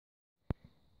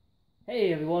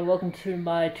Hey everyone, welcome to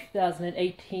my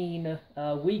 2018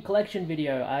 Wii collection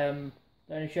video. I am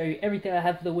going to show you everything I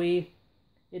have for the Wii.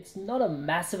 It's not a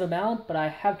massive amount, but I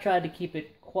have tried to keep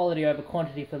it quality over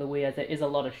quantity for the Wii, as there is a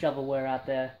lot of shovelware out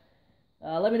there.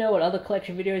 Let me know what other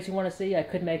collection videos you want to see. I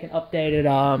could make an updated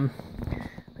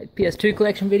like PS2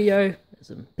 collection video,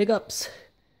 some pickups,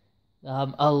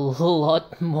 a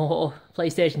lot more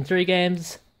PlayStation 3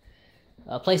 games.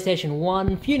 PlayStation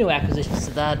 1, few new acquisitions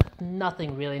to that,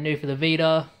 nothing really new for the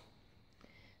Vita.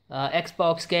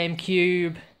 Xbox,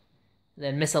 GameCube,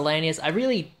 then miscellaneous. I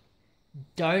really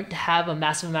don't have a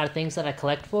massive amount of things that I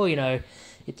collect for,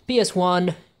 it's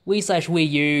PS1, Wii/Wii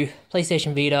U,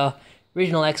 PlayStation Vita,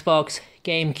 original Xbox,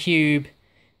 GameCube,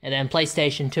 and then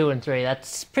PlayStation 2 and 3.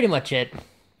 That's pretty much it.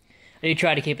 I do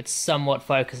try to keep it somewhat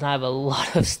focused, and I have a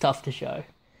lot of stuff to show.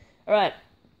 Alright,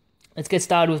 let's get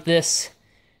started with this.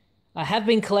 I have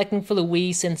been collecting for the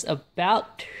Wii since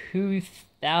about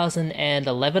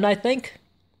 2011, I think.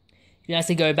 You can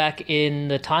actually go back in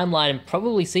the timeline and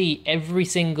probably see every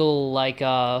single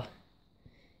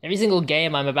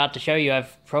game I'm about to show you.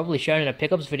 I've probably shown in a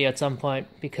pickups video at some point,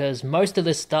 because most of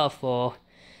this stuff, or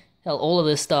hell, all of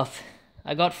this stuff,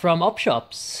 I got from op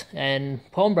shops and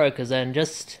pawnbrokers and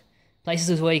just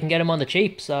places where you can get them on the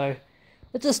cheap. So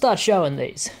let's just start showing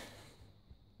these.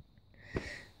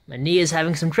 My knee is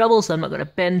having some trouble, so I'm not going to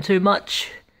bend too much.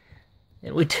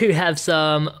 And we do have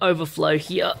some overflow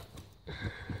here.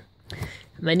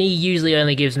 My knee usually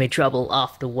only gives me trouble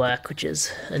after work, which is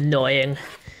annoying.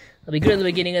 I'll be good at the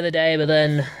beginning of the day, but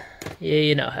then, yeah,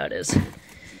 you know how it is.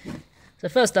 So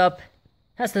first up,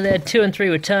 has to there 2 and 3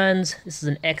 returns. This is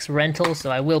an X rental,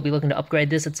 so I will be looking to upgrade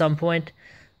this at some point.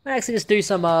 I'll actually just do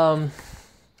some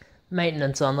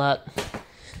maintenance on that.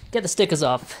 Get the stickers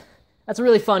off. That's a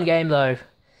really fun game, though.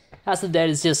 House of the Dead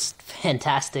is just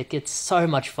fantastic. It's so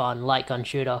much fun, light gun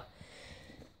shooter.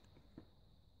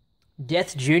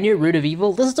 Death Jr., Root of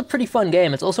Evil. This is a pretty fun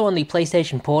game. It's also on the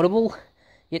PlayStation Portable.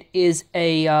 It is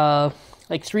a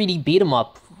like 3D beat 'em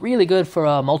up. Really good for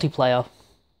multiplayer.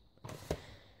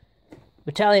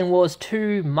 Battalion Wars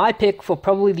 2, my pick for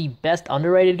probably the best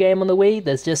underrated game on the Wii.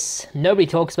 There's just nobody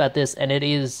talks about this, and it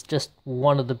is just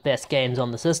one of the best games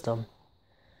on the system.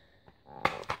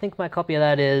 I think my copy of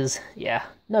that is, yeah,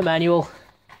 no manual.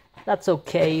 That's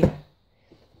okay.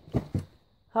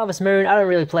 Harvest Moon, I don't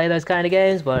really play those kind of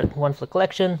games, but one for the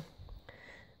collection.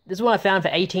 This is one I found for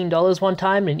 $18 one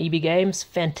time in EB Games.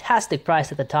 Fantastic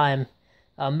price at the time.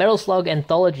 Metal Slug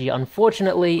Anthology.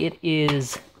 Unfortunately, it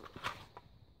is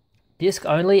disc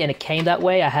only, and it came that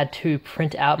way. I had to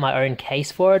print out my own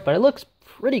case for it, but it looks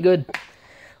pretty good,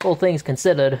 all things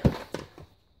considered.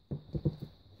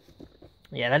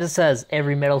 Yeah, that just says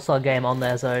every Metal Slug game on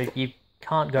there, so you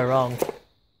can't go wrong.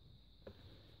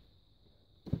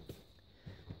 What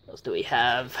else do we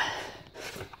have?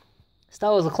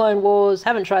 Star Wars The Clone Wars.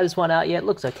 Haven't tried this one out yet.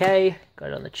 Looks okay.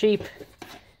 Got it on the cheap.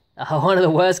 One of the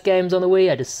worst games on the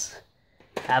Wii. I just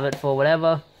have it for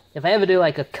whatever. If I ever do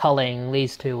like a culling,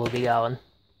 these two will be going.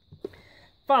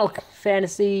 Final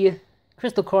Fantasy,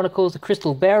 Crystal Chronicles, The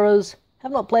Crystal Bearers.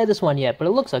 Have not played this one yet, but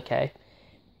it looks okay.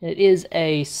 It is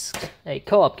a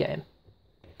co-op game.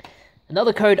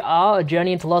 Another Code R, A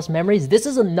Journey into Lost Memories. This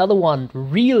is another one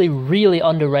really, really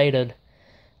underrated.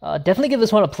 Definitely give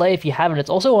this one a play if you haven't.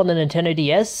 It's also on the Nintendo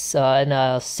DS in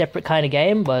a separate kind of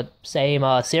game, but same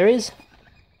series.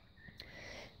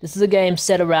 This is a game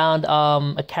set around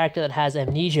a character that has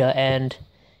amnesia, and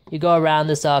you go around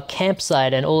this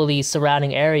campsite and all of these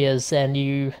surrounding areas, and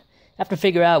you have to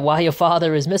figure out why your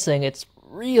father is missing. It's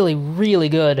really, really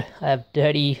good. I have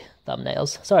dirty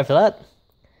thumbnails. Sorry for that.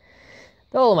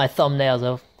 All of my thumbnails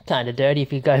are kind of dirty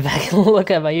if you go back and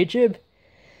look at my YouTube.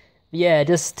 Yeah,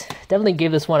 just definitely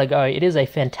give this one a go. It is a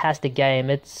fantastic game.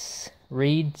 It's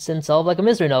reads and solve like a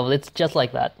mystery novel. It's just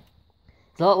like that.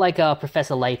 It's a lot like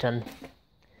Professor Layton.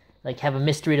 Like, have a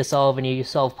mystery to solve and you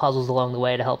solve puzzles along the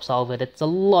way to help solve it. It's a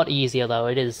lot easier, though.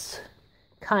 It is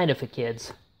kind of for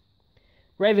kids.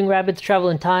 Raving Rabbids Travel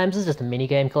in Times is just a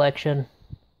minigame collection.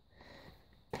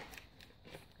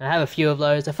 I have a few of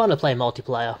those. They're fun to play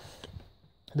multiplayer.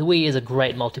 The Wii is a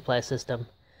great multiplayer system.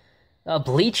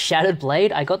 Bleach Shattered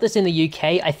Blade. I got this in the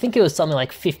UK. I think it was something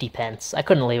like 50 pence. I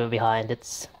couldn't leave it behind.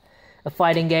 It's a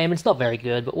fighting game. It's not very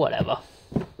good, but whatever.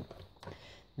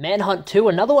 Manhunt 2.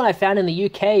 Another one I found in the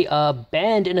UK.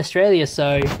 Banned in Australia,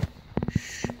 so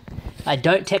I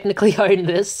don't technically own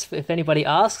this, if anybody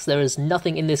asks. There is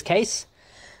nothing in this case.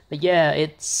 But yeah,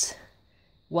 it's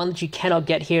one that you cannot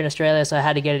get here in Australia, so I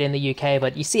had to get it in the UK,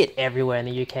 but you see it everywhere in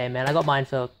the UK, man. I got mine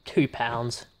for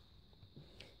 £2.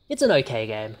 It's an okay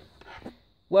game.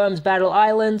 Worms Battle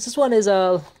Islands. This one is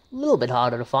a little bit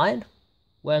harder to find.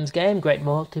 Worms game, great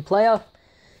multiplayer.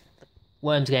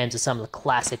 Worms games are some of the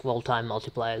classic all-time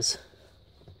multiplayers.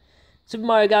 Super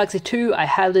Mario Galaxy 2, I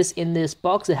have this in this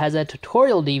box. It has a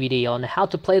tutorial DVD on how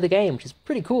to play the game, which is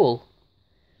pretty cool.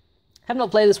 I have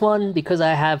not played this one because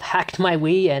I have hacked my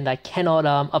Wii and I cannot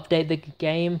update the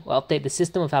game, or update the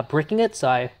system without bricking it, so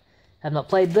I have not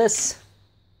played this.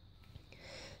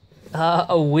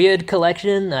 A weird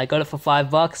collection, I got it for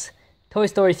 $5. Toy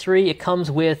Story 3, it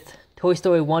comes with Toy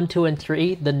Story 1, 2, and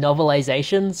 3, the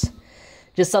novelizations.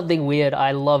 Just something weird.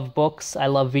 I love books, I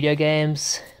love video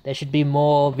games. There should be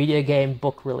more video game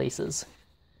book releases.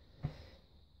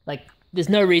 Like, there's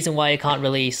no reason why you can't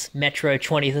release Metro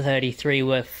 2033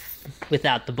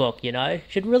 without the book, you know?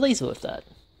 Should release it with that.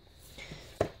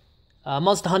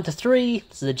 Monster Hunter 3,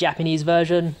 this is a Japanese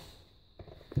version.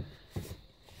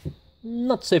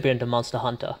 Not super into Monster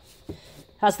Hunter.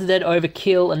 House of the Dead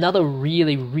Overkill, another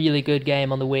really, really good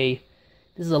game on the Wii.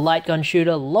 This is a light gun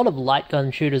shooter, a lot of light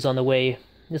gun shooters on the Wii.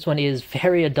 This one is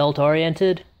very adult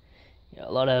oriented,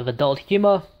 a lot of adult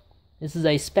humor. This is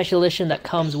a special edition that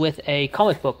comes with a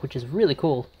comic book, which is really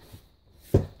cool.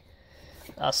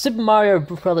 Super Mario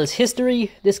Bros.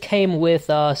 History, this came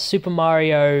with Super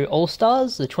Mario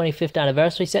All-Stars, the 25th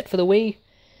anniversary set for the Wii.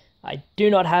 I do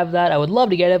not have that, I would love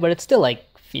to get it, but it's still like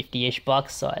 50-ish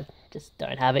bucks, so I just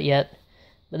don't have it yet.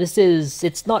 But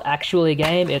it's not actually a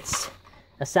game, it's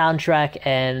a soundtrack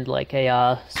and like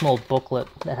a small booklet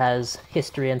that has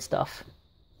history and stuff.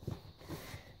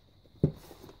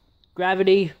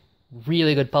 Gravity,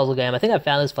 really good puzzle game. I think I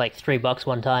found this for like $3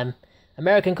 one time.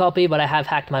 American copy, but I have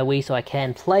hacked my Wii so I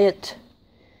can play it.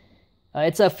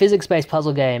 It's a physics-based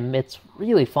puzzle game. It's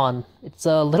really fun. It's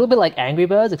a little bit like Angry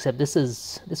Birds, except this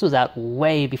was out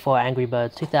way before Angry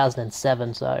Birds,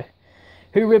 2007, so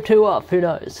who ripped who off? Who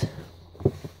knows?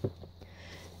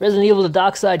 Resident Evil: The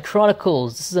Dark Side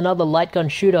Chronicles. This is another light gun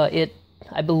shooter.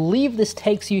 I believe this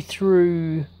takes you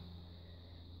through...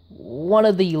 One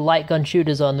of the light gun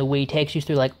shooters on the Wii takes you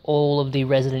through like all of the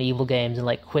Resident Evil games in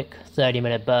like quick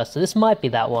 30-minute bursts. So this might be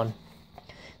that one.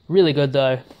 Really good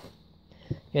though.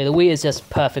 Yeah, the Wii is just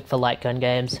perfect for light gun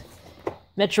games.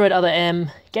 Metroid Other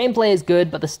M. Gameplay is good,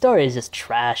 but the story is just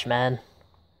trash, man.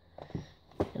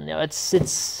 You know,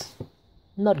 it's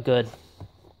not good.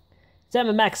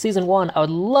 Sam & Max Season 1. I would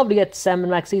love to get Sam &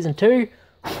 Max Season 2.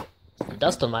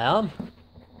 Dust on my arm.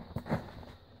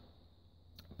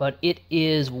 But it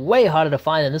is way harder to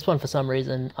find than this one for some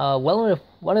reason.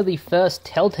 One of the first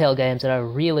Telltale games that I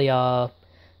really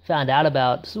found out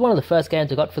about. This is one of the first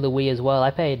games I got for the Wii as well.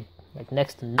 I paid like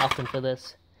next to nothing for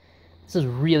this. This is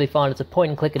really fun. It's a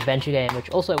point-and-click adventure game,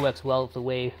 which also works well with the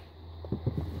Wii.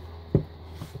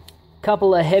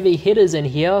 Couple of heavy hitters in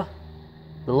here.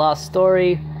 The Last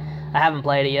Story. I haven't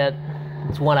played it yet.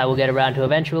 It's one I will get around to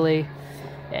eventually.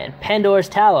 And Pandora's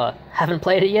Tower. Haven't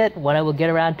played it yet. One I will get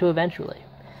around to eventually.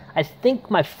 I think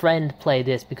my friend played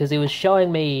this because he was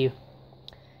showing me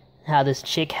how this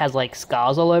chick has like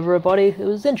scars all over her body. It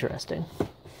was interesting.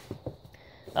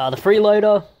 The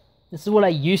Freeloader. This is what I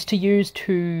used to use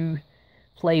to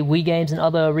play Wii games in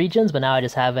other regions, but now I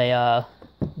just have a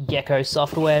Gecko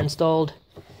software installed.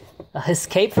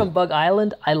 Escape from Bug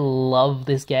Island. I love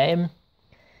this game.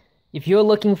 If you're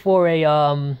looking for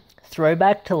a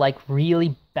throwback to like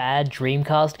really bad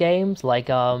Dreamcast games, like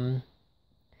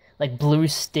Blue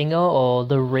Stinger or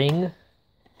The Ring,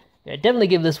 yeah, definitely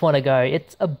give this one a go.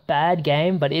 It's a bad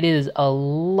game, but it is a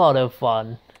lot of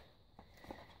fun.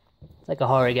 It's like a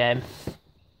horror game.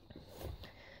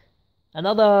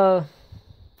 Another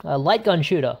light gun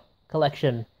shooter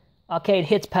collection. Arcade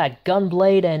Hits Pack,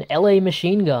 Gunblade, and LA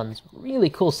Machine Guns. Really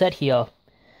cool set here.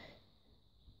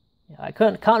 I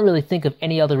can't really think of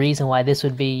any other reason why this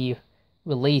would be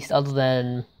released other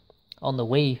than on the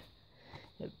Wii.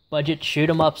 Budget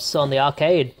shoot-em-ups on the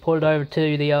arcade, port it over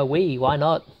to the Wii, why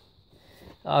not?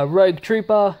 Rogue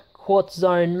Trooper, Quartz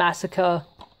Zone Massacre.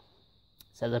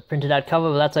 So the printed out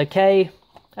cover, but that's okay.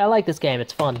 I like this game,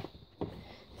 it's fun.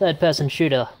 Third-person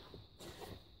shooter.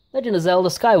 Legend of Zelda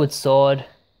Skyward Sword.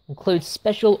 Includes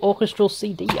special orchestral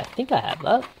CD. I think I have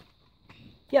that.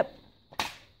 Yep.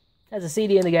 There's a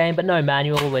CD in the game, but no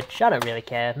manual, which I don't really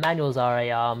care. Manuals are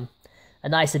a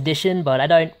nice addition, but I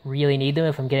don't really need them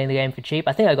if I'm getting the game for cheap.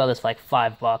 I think I got this for like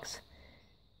 $5.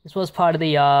 This was part of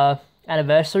the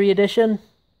anniversary edition.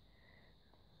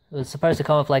 It was supposed to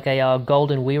come with like a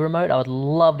golden Wii remote. I would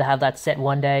love to have that set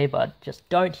one day, but just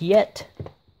don't yet.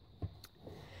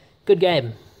 Good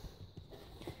game.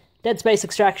 Dead Space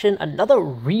Extraction, another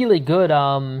really good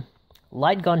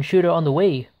light gun shooter on the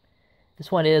Wii.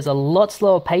 This one is a lot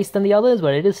slower paced than the others,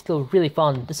 but it is still really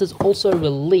fun. This is also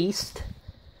released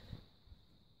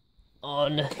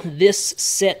on this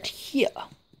set here.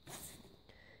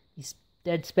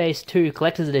 Dead Space 2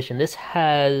 Collector's Edition. This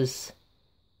has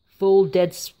full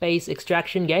Dead Space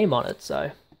extraction game on it,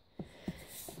 so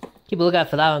keep a lookout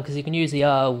for that one, because you can use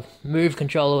the move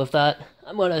controller with that.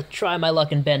 I'm gonna try my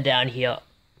luck and bend down here.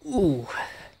 Ooh.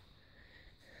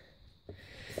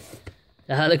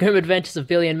 The Grim Adventures of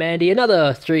Billy and Mandy,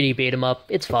 another 3D beat-em-up.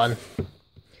 It's fun.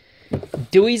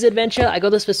 WII's Adventure, I got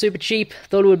this for super cheap.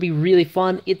 Thought it would be really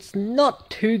fun. It's not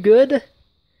too good.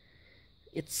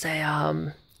 It's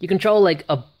a, you control like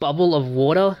a bubble of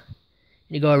water,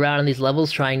 and you go around in these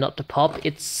levels trying not to pop.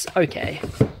 It's okay.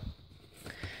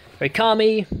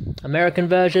 Okami, American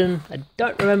version. I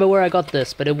don't remember where I got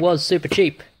this, but it was super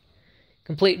cheap.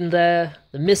 Complete in there.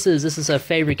 The Missus, this is her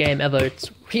favorite game ever. It's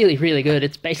really, really good.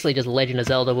 It's basically just Legend of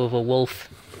Zelda with a wolf.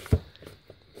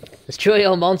 Destroy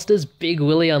All Monsters, Big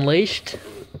Willy Unleashed.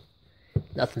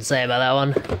 Nothing to say about that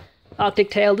one. Arctic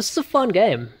Tale, this is a fun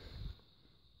game.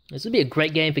 This would be a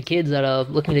great game for kids that are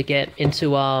looking to get into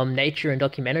nature and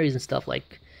documentaries and stuff.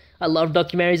 Like, I loved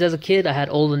documentaries as a kid. I had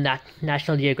all the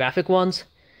National Geographic ones.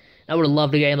 I would have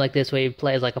loved a game like this where you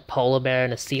play as like a polar bear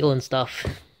and a seal and stuff.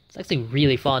 It's actually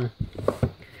really fun.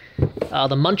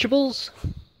 The Munchables,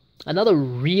 another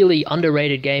really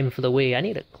underrated game for the Wii. I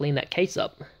need to clean that case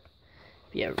up.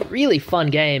 Yeah, really fun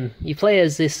game. You play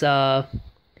as this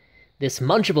this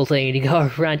Munchable thing, and you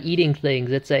go around eating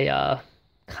things. It's a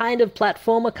kind of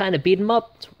platformer, kind of beat 'em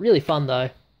up. It's really fun though.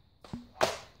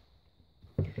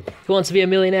 Who Wants to Be a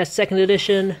Millionaire 2nd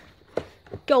Edition,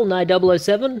 GoldenEye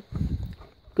 007,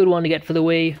 good one to get for the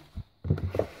Wii.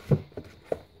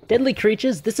 Deadly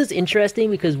Creatures, this is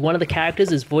interesting because one of the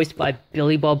characters is voiced by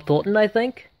Billy Bob Thornton, I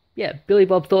think. Yeah, Billy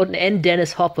Bob Thornton and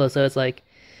Dennis Hopper, so it's like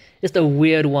just a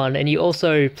weird one. And you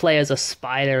also play as a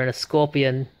spider and a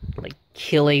scorpion, like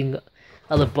killing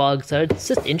other bugs, so it's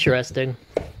just interesting.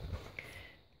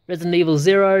 Resident Evil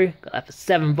 0, got that for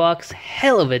 $7,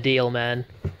 hell of a deal, man.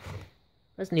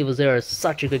 Resident Evil 0 is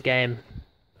such a good game.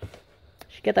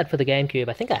 Should get that for the GameCube,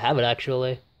 I think I have it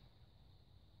actually.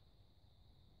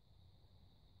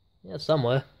 Yeah,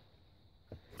 somewhere.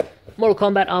 Mortal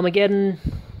Kombat Armageddon,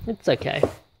 it's okay.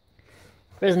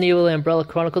 Resident Evil Umbrella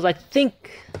Chronicles, I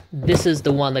think this is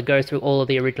the one that goes through all of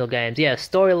the original games. Yeah,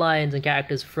 storylines and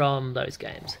characters from those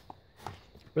games.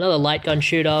 Another light gun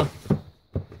shooter.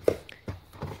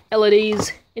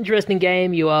 LEDs, interesting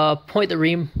game. You point the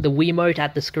Wiimote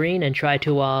at the screen and try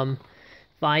to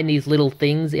find these little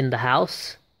things in the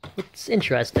house. It's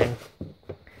interesting.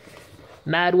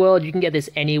 Mad World, you can get this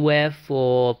anywhere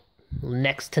for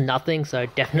next to nothing, so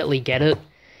definitely get it.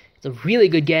 It's a really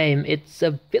good game. It's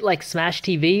a bit like Smash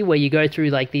TV, where you go through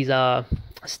like these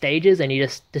stages and you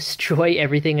just destroy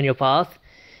everything in your path.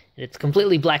 And it's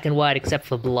completely black and white except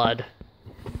for blood,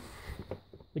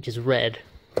 which is red.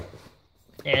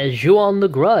 And Ju-On the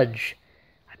Grudge.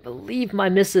 I believe my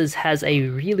missus has a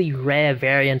really rare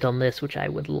variant on this, which I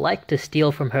would like to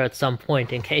steal from her at some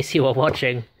point, in case you are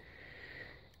watching.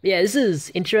 Yeah, this is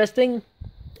interesting.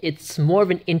 It's more of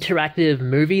an interactive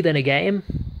movie than a game.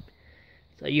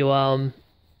 So you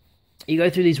go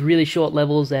through these really short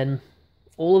levels, and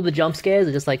all of the jump scares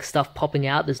are just like stuff popping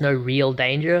out. There's no real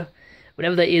danger.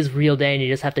 Whenever there is real danger,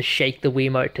 you just have to shake the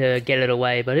Wiimote to get it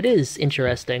away, but it is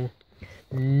interesting.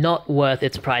 Not worth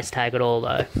its price tag at all,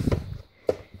 though.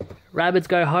 Rabbids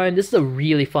Go Home, this is a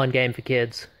really fun game for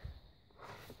kids.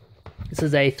 This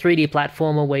is a 3D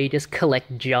platformer where you just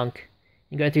collect junk.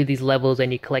 You go through these levels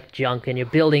and you collect junk, and you're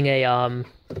building a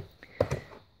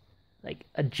like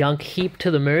a junk heap to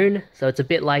the moon. So it's a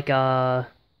bit like what's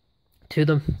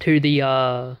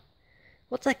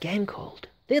that game called?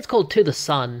 I think it's called To the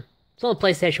Sun. It's on the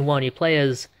PlayStation 1. You play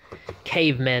as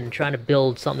cavemen trying to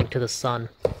build something to the sun.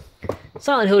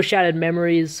 Silent Hill Shattered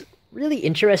Memories, really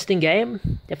interesting game.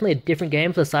 Definitely a different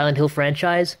game for the Silent Hill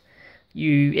franchise.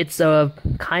 It's a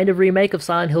kind of remake of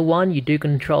Silent Hill 1. You do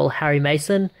control Harry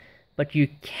Mason, but you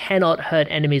cannot hurt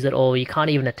enemies at all. You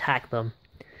can't even attack them.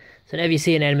 So whenever you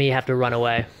see an enemy, you have to run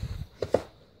away.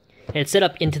 And it's set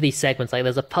up into these segments. Like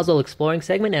there's a puzzle exploring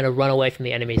segment and a run away from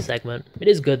the enemy segment. It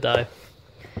is good though.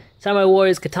 Samurai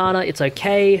Warriors Katana, it's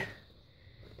okay.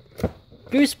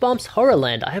 Goosebumps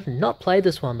Horrorland. I have not played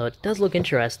this one though. It does look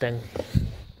interesting.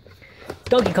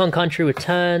 Donkey Kong Country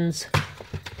Returns.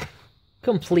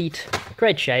 Complete.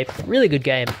 Great shape. Really good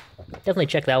game. Definitely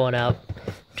check that one out.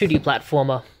 2D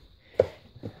platformer.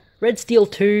 Red Steel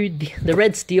 2. The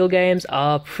Red Steel games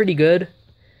are pretty good.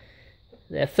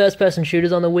 They're first-person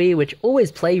shooters on the Wii, which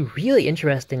always play really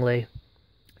interestingly.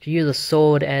 If you use a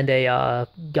sword and a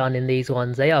gun in these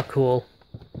ones, they are cool.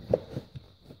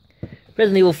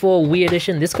 Resident Evil 4 Wii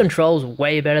Edition, this controls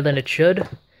way better than it should,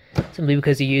 simply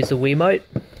because you use the Wiimote.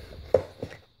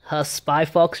 Spy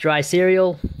Fox Dry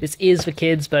Cereal. This is for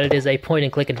kids, but it is a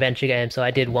point-and-click adventure game, so I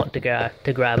did want to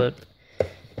grab it.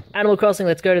 Animal Crossing,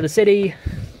 Let's Go to the City.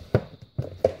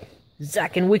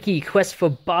 Zack and Wiki, Quest for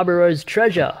Barbaro's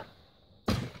Treasure.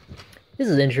 This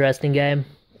is an interesting game.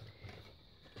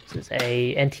 This is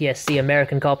a NTSC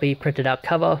American copy, printed out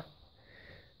cover.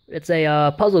 It's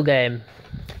a puzzle game.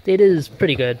 It is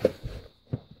pretty good.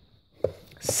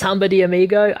 Samba de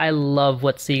Amigo, I love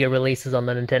what Sega releases on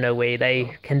the Nintendo Wii.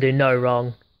 They can do no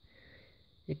wrong.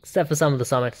 Except for some of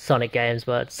the Sonic games,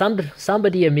 but Samba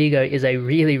de Amigo is a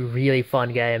really, really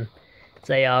fun game. It's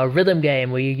a rhythm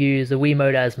game where you use the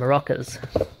Wiimote as maracas.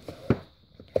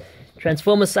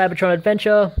 Transformers Cybertron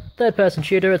Adventure, third-person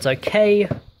shooter, it's okay.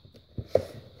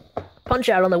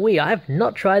 Punch-Out on the Wii, I have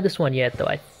not tried this one yet, though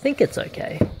I think it's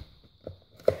okay.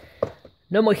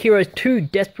 No More Heroes 2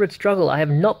 Desperate Struggle, I have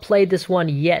not played this one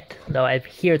yet, though I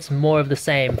hear it's more of the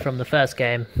same from the first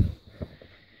game.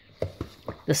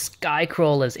 The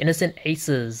Skycrawlers, Innocent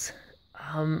Aces.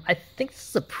 I think this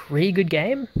is a pretty good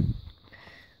game.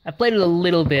 I played it a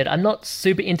little bit. I'm not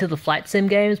super into the flight sim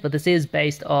games, but this is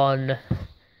based on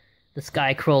the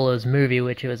Skycrawlers movie,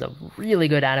 which was a really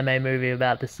good anime movie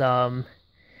about this,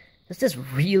 it's this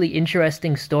really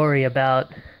interesting story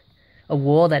about a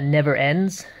war that never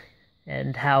ends,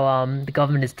 and how the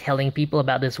government is telling people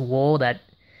about this war that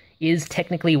is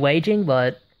technically waging,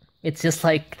 but it's just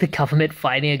like the government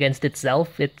fighting against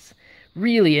itself. It's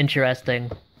really interesting.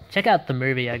 Check out the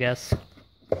movie, I guess.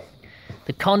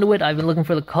 The Conduit, I've been looking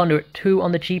for the Conduit 2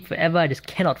 on the cheap forever, I just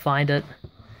cannot find it.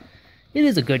 It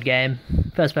is a good game,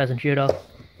 first-person shooter.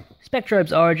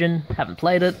 Spectrobe's Origin, haven't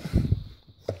played it.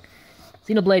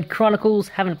 Xenoblade Chronicles,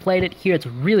 haven't played it, here it's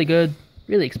really good,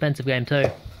 really expensive game too.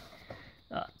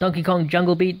 Donkey Kong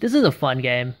Jungle Beat, this is a fun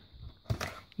game.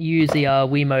 You use the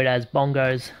Wiimote as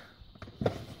bongos.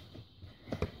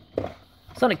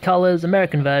 Sonic Colors,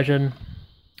 American version,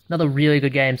 another really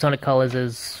good game. Sonic Colors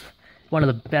is one of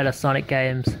the better Sonic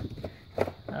games.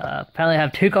 Apparently I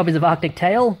have 2 copies of Arctic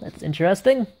Tail, that's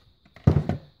interesting.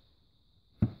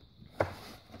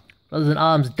 Brothers in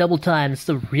Arms, Double Time, this is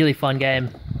a really fun game.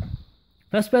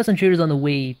 First-person shooters on the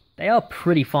Wii, they are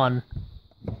pretty fun.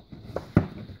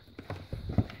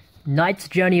 Knight's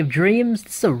Journey of Dreams,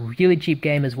 this is a really cheap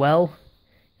game as well.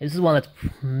 This is one that's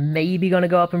maybe going to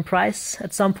go up in price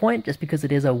at some point, just because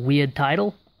it is a weird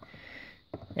title.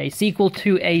 A sequel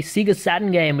to a Sega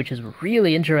Saturn game, which is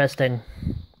really interesting.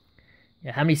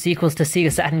 Yeah, how many sequels to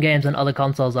Sega Saturn games on other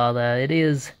consoles are there? It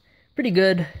is pretty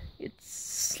good.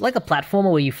 It's like a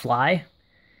platformer where you fly.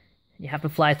 You have to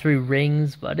fly through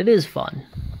rings, but it is fun.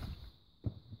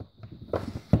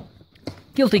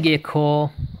 Guilty Gear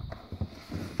Core.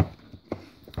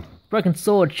 Broken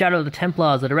Sword, Shadow of the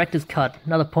Templars, the Director's Cut,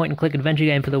 another point-and-click adventure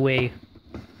game for the Wii.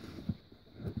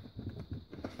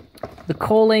 The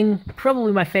Calling,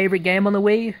 probably my favorite game on the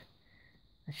Wii.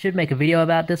 I should make a video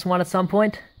about this one at some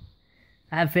point.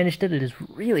 I have finished it, it is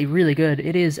really, really good.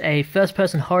 It is a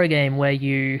first-person horror game where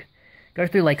you go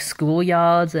through, like,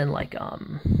 schoolyards and, like,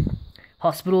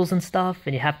 hospitals and stuff,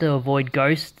 and you have to avoid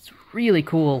ghosts. It's really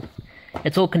cool.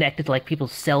 It's all connected to, like,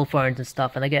 people's cell phones and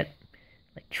stuff, and they get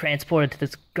like transported to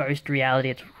this ghost reality.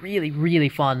 It's really, really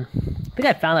fun. I think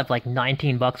I found that for like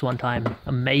 $19 one time.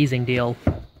 Amazing deal.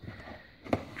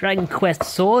 Dragon Quest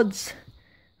Swords.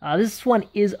 This one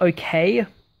is okay.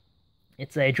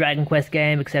 It's a Dragon Quest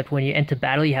game, except when you enter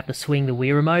battle you have to swing the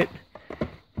Wii remote.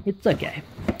 It's okay.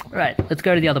 Alright, let's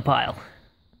go to the other pile.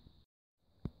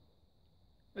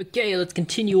 Okay, let's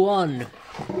continue on.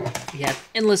 We have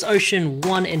Endless Ocean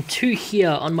 1 and 2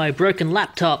 here on my broken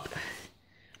laptop.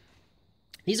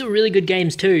 These are really good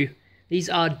games too. These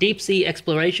are deep sea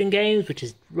exploration games, which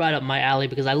is right up my alley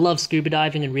because I love scuba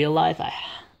diving in real life. I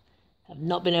have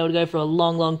not been able to go for a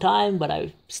long, long time, but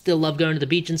I still love going to the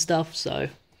beach and stuff, so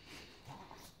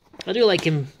I do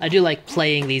like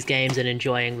playing these games and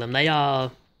enjoying them. They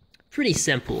are pretty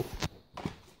simple,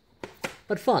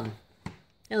 but fun.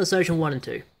 Endless Ocean 1 and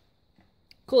 2.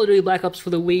 Call of Duty Black Ops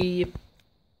for the Wii.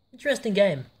 Interesting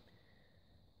game.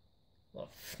 Well,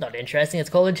 not interesting, it's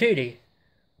Call of Duty.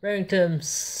 Remington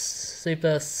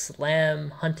Super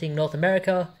Slam Hunting North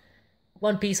America,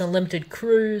 One Piece Unlimited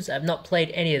Cruise. I've not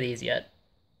played any of these yet.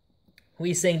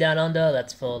 We Sing Down Under,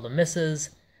 that's for the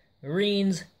misses.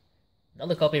 Marines,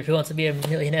 another copy of Who Wants to Be a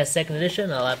Millionaire 2nd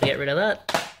edition, I'll have to get rid of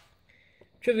that.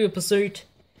 Trivial Pursuit,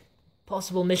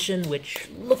 Possible Mission, which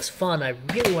looks fun, I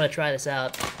really want to try this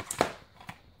out.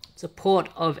 It's a port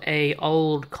of a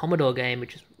old Commodore game,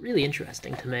 which is really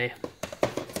interesting to me.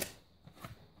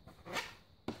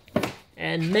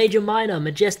 And Major Minor,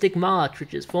 Majestic March,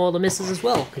 which is for the missus as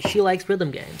well, because she likes rhythm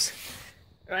games.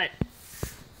 Alright.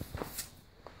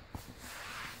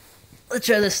 let's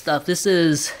try this stuff. This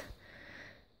is...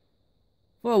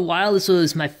 For a while, this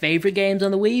was my favorite games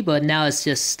on the Wii, but now it's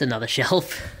just another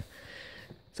shelf.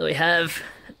 So we have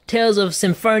Tales of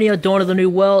Symphonia, Dawn of the New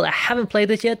World. I haven't played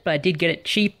this yet, but I did get it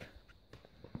cheap.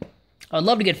 I'd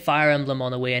love to get Fire Emblem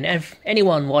on the Wii, and if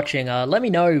anyone watching, let me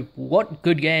know what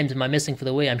good games am I missing for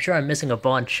the Wii. I'm sure I'm missing a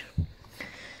bunch.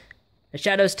 A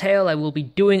Shadow's Tale, I will be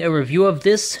doing a review of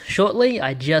this shortly.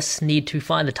 I just need to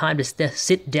find the time to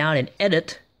sit down and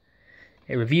edit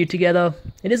a review together.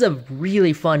 It is a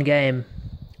really fun game.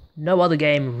 No other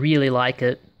game really like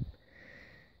it.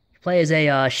 You play as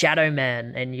a shadow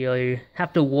man, and you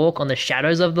have to walk on the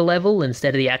shadows of the level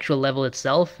instead of the actual level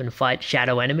itself and fight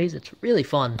shadow enemies. It's really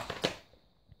fun.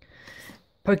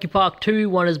 Pokepark 2,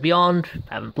 One is Beyond,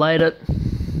 haven't played it.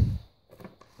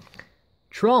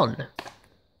 Tron,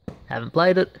 haven't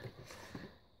played it.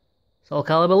 Soul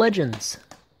Calibur Legends,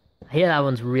 I hear that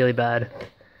one's really bad.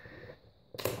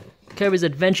 Kirby's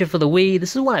Adventure for the Wii.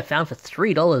 This is one I found for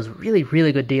 $3. Really,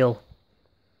 really good deal.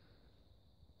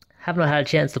 Have not had a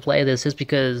chance to play this just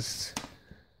because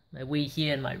my Wii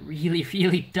here and my really,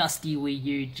 really dusty Wii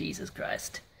U. Jesus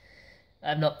Christ.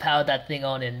 I've not powered that thing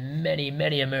on in many,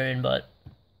 many a moon, but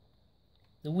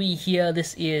the Wii here,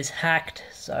 this is hacked,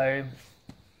 so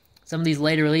some of these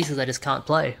later releases I just can't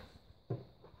play.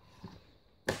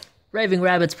 Raving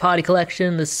Rabbids Party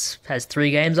Collection. This has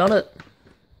 3 games on it.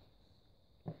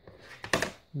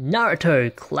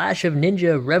 Naruto Clash of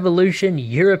Ninja Revolution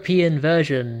European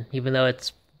version, even though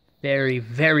it's very,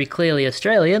 very clearly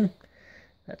Australian.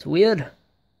 That's weird.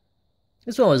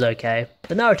 This one was okay.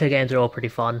 The Naruto games are all pretty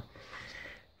fun.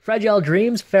 Fragile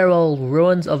Dreams, Feral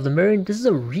Ruins of the Moon. This is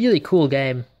a really cool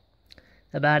game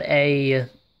about a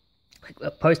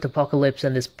post-apocalypse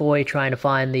and this boy trying to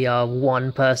find the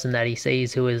one person that he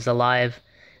sees who is alive.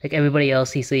 Like everybody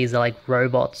else he sees are like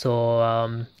robots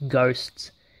or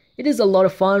ghosts. It is a lot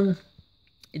of fun.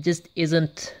 It just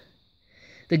isn't...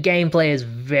 The gameplay is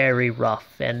very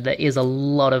rough, and there is a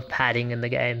lot of padding in the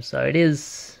game, so it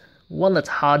is one that's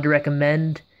hard to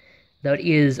recommend, though it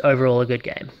is overall a good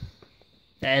game.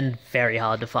 And very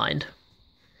hard to find.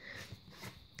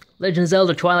 Legend of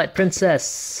Zelda Twilight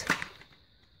Princess.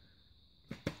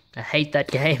 I hate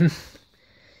that game.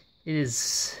 It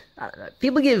is... I don't know.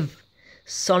 People give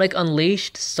Sonic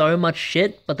Unleashed so much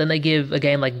shit, but then they give a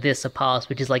game like this a pass,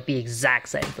 which is like the exact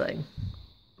same thing.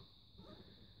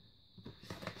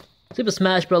 Super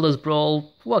Smash Bros.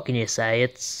 Brawl, what can you say?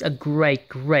 It's a great,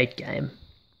 great game.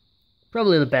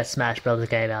 Probably the best Smash Bros.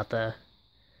 Game out there.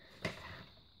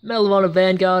 Medal of Honor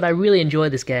Vanguard, I really enjoy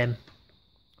this game.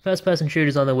 First-person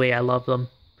shooters on the Wii, I love them.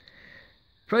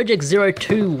 Project Zero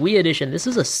 2 Wii Edition. This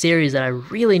is a series that I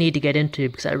really need to get into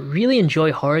because I really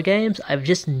enjoy horror games. I've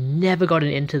just never gotten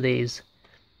into these.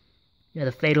 You know,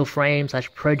 the Fatal Frame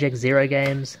 / Project Zero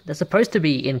games. They're supposed to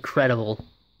be incredible.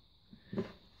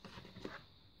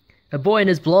 A Boy and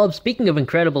His Blob. Speaking of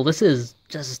incredible, this is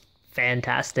just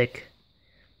fantastic.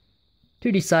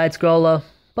 2D side-scroller,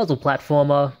 puzzle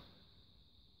platformer.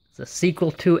 It's a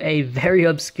sequel to a very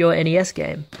obscure NES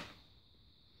game.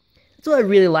 That's what I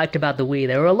really liked about the Wii.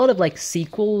 There were a lot of like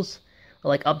sequels or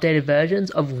like updated versions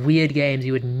of weird games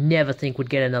you would never think would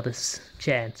get another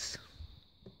chance.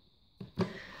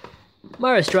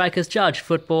 Mario Strikers Charge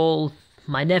Football.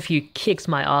 My nephew kicks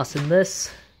my ass in this,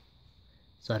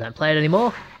 so I don't play it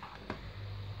anymore.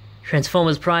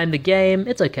 Transformers Prime the game.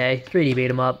 It's okay. 3D beat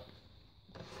 'em up.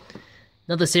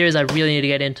 Another series I really need to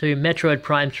get into. Metroid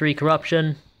Prime 3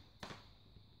 Corruption.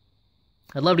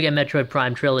 I'd love to get Metroid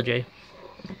Prime Trilogy.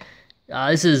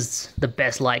 This is the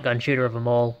best light gun shooter of them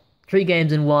all. 3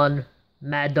 games in 1.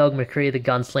 Mad Dog McCree the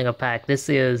Gunslinger Pack. This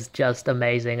is just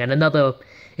amazing. And another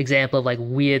example of like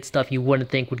weird stuff you wouldn't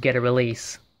think would get a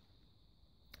release.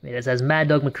 I mean, it says Mad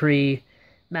Dog McCree,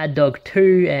 Mad Dog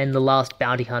 2, and The Last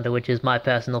Bounty Hunter, which is my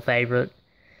personal favorite.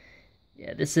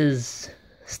 Yeah, this is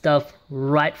stuff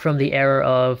right from the era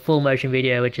of full motion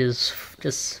video, which is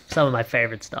just some of my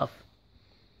favorite stuff.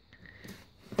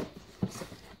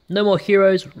 No More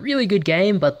Heroes, really good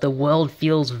game, but the world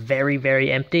feels very,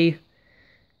 very empty.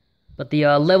 But the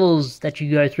levels that you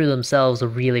go through themselves are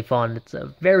really fun. It's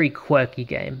a very quirky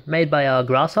game. Made by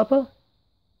Grasshopper?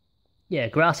 Yeah,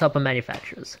 Grasshopper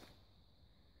Manufacturers.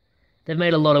 They've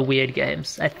made a lot of weird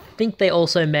games. I think they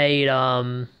also made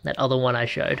that other one I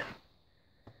showed.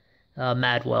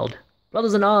 Mad World.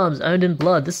 Brothers in Arms, Owned in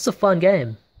Blood. This is a fun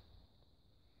game.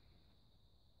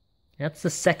 That's the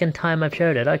second time I've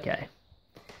showed it, okay.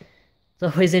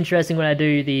 It's always interesting when I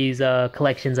do these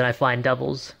collections and I find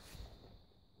doubles.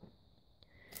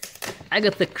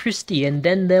 Agatha Christie and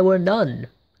Then There Were None.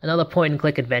 Another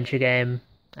point-and-click adventure game.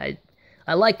 I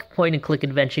I like point-and-click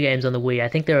adventure games on the Wii. I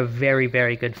think they're a very,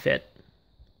 very good fit.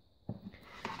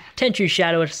 Tenchu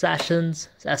Shadow Assassins?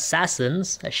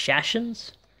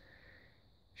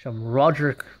 From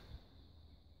Roderick...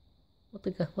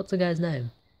 What's the guy's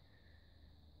name?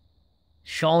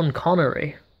 Sean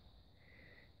Connery.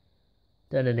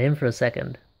 Don't know him for a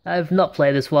second. I've not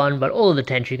played this one, but all of the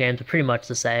Tenchu games are pretty much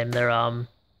the same. They're,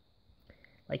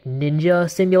 like ninja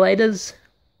simulators.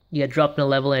 You get dropped in a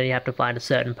level and you have to find a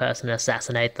certain person and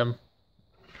assassinate them.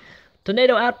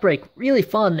 Tornado Outbreak, really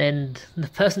fun, and the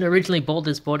person who originally bought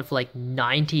it for like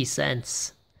 90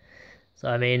 cents. So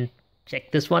I mean,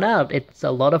 check this one out, it's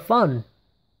a lot of fun.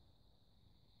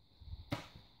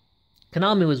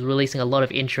 Konami was releasing a lot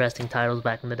of interesting titles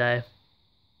back in the day.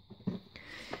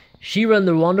 She-Ra and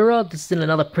the Wanderer, this is in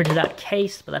another printed out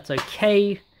case, but that's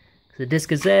okay, because the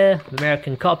disc is there, the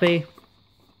American copy.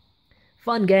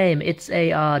 Fun game, it's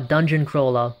a dungeon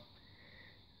crawler.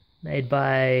 Made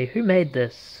by... who made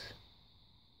this?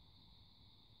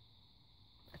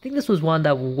 I think this was one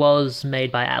that was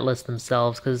made by Atlas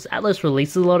themselves, because Atlas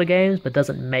releases a lot of games, but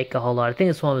doesn't make a whole lot. I think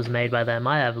this one was made by them.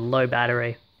 I have low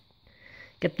battery.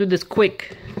 Get through this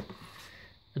quick.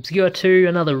 Obscure 2,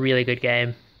 another really good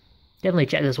game. Definitely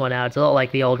check this one out. It's a lot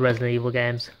like the old Resident Evil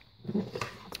games.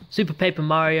 Super Paper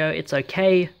Mario, it's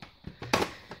okay.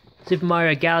 Super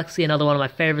Mario Galaxy, another one of my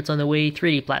favorites on the Wii.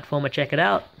 3D platformer, check it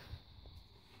out.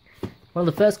 One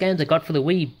of the first games I got for the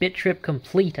Wii, Bit Trip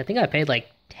Complete. I think I paid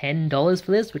like $10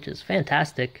 for this, which is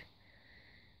fantastic.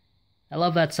 I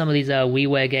love that some of these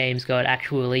WiiWare games got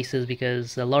actual releases,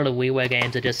 because a lot of WiiWare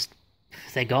games are just...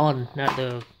 they're gone. Now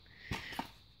the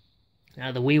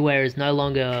WiiWare is no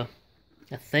longer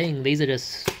a thing. These are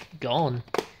just gone.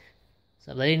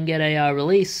 So if they didn't get a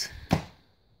release,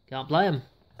 can't play them.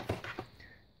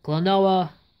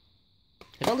 Klonoa.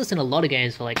 I got this in a lot of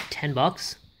games for like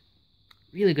 $10.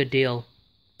 Really good deal.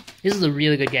 This is a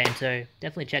really good game too.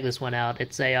 Definitely check this one out.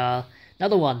 It's a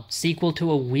another one. Sequel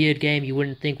to a weird game you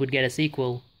wouldn't think would get a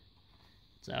sequel.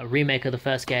 It's a remake of the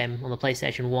first game on the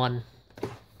PlayStation 1.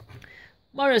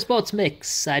 Mario Sports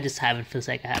Mix. I just have it for the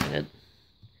sake of having it.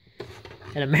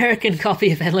 An American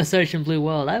copy of Endless Ocean Blue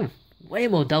World. I have way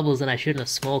more doubles than I should in a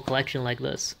small collection like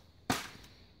this.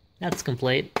 That's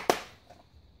complete.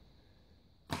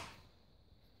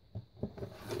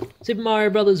 Super Mario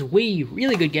Bros. Wii.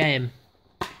 Really good game.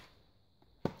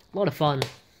 A lot of fun.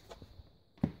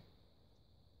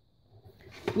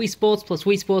 Wii Sports plus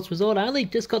Wii Sports Resort. I only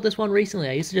just got this one recently.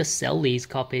 I used to just sell these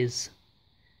copies.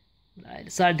 I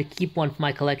decided to keep one for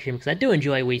my collection because I do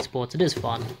enjoy Wii Sports. It is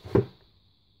fun.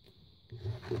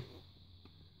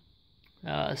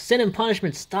 Sin and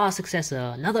Punishment Star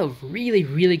Successor. Another really,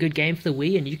 really good game for the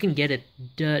Wii, and you can get it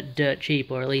dirt cheap,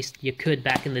 or at least you could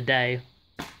back in the day.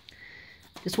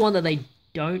 Just one that they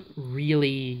don't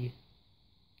really...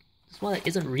 This one that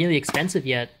isn't really expensive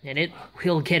yet, and it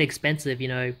will get expensive, you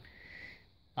know.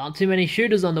 Aren't too many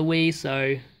shooters on the Wii,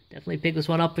 so definitely pick this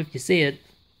one up if you see it.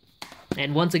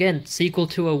 And once again, sequel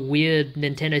to a weird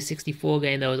Nintendo 64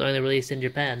 game that was only released in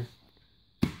Japan.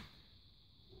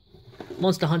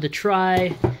 Monster Hunter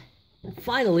Tri, and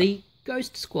finally,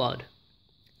 Ghost Squad.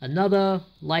 Another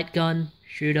light gun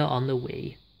shooter on the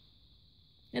Wii.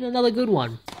 And another good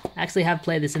one. I actually have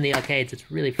played this in the arcades,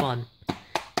 it's really fun.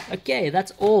 Okay,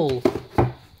 that's all.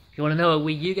 If you want to know what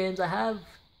Wii U games I have,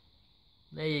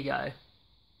 there you go.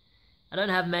 I don't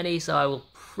have many, so I will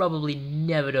probably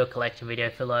never do a collection video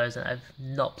for those, and I've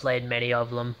not played many of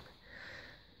them.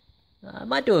 I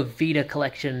might do a Vita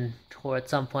collection tour at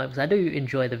some point, because I do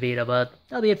enjoy the Vita, but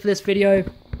that'll be it for this video.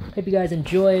 Hope you guys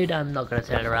enjoyed. I'm not going to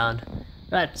turn it around.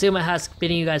 Alright, see you in my house,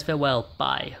 bidding you guys farewell.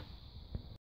 Bye.